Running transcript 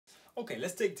Okay,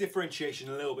 let's take differentiation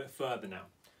a little bit further now.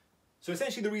 So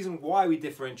essentially the reason why we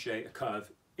differentiate a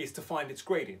curve is to find its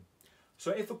gradient. So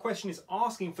if a question is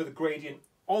asking for the gradient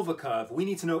of a curve, we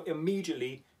need to know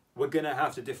immediately we're going to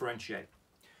have to differentiate.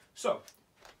 So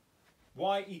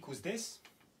y equals this,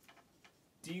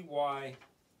 dy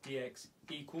dx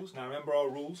equals, now remember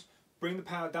our rules, bring the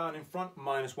power down in front,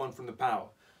 minus 1 from the power.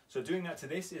 So doing that to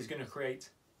this is going to create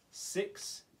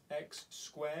 6x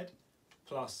squared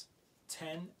plus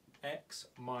 10x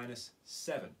minus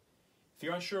 7. If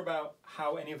you're unsure about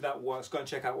how any of that works, go and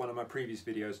check out one of my previous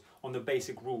videos on the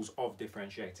basic rules of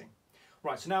differentiating.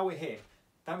 Right, so now we're here.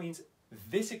 That means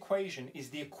this equation is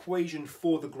the equation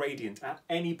for the gradient at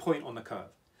any point on the curve.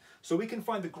 So we can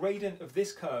find the gradient of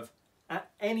this curve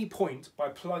at any point by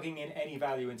plugging in any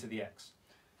value into the x.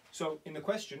 So in the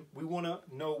question, we want to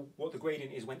know what the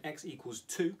gradient is when x equals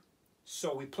 2.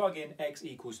 So we plug in x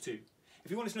equals 2. If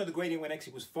you want us to know the gradient when x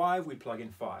equals 5, we plug in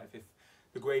 5. If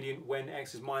the gradient when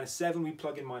x is minus 7, we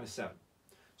plug in minus 7.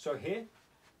 So here,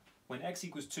 when x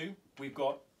equals 2, we've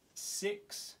got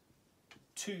 6,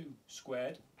 2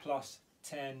 squared plus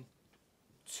 10,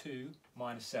 2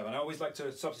 minus 7. I always like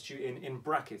to substitute in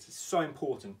brackets. It's so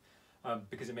important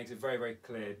because it makes it very, very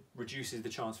clear, reduces the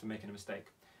chance for making a mistake.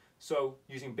 So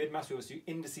using BIDMAS, we always do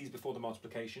indices before the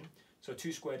multiplication. So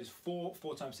 2 squared is 4,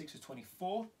 4 times 6 is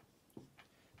 24,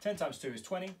 10 times 2 is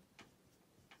 20,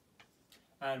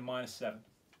 and minus 7.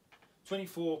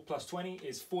 24 plus 20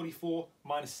 is 44,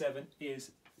 minus 7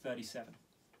 is 37.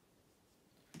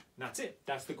 And that's it.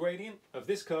 That's the gradient of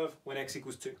this curve when x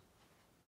equals 2.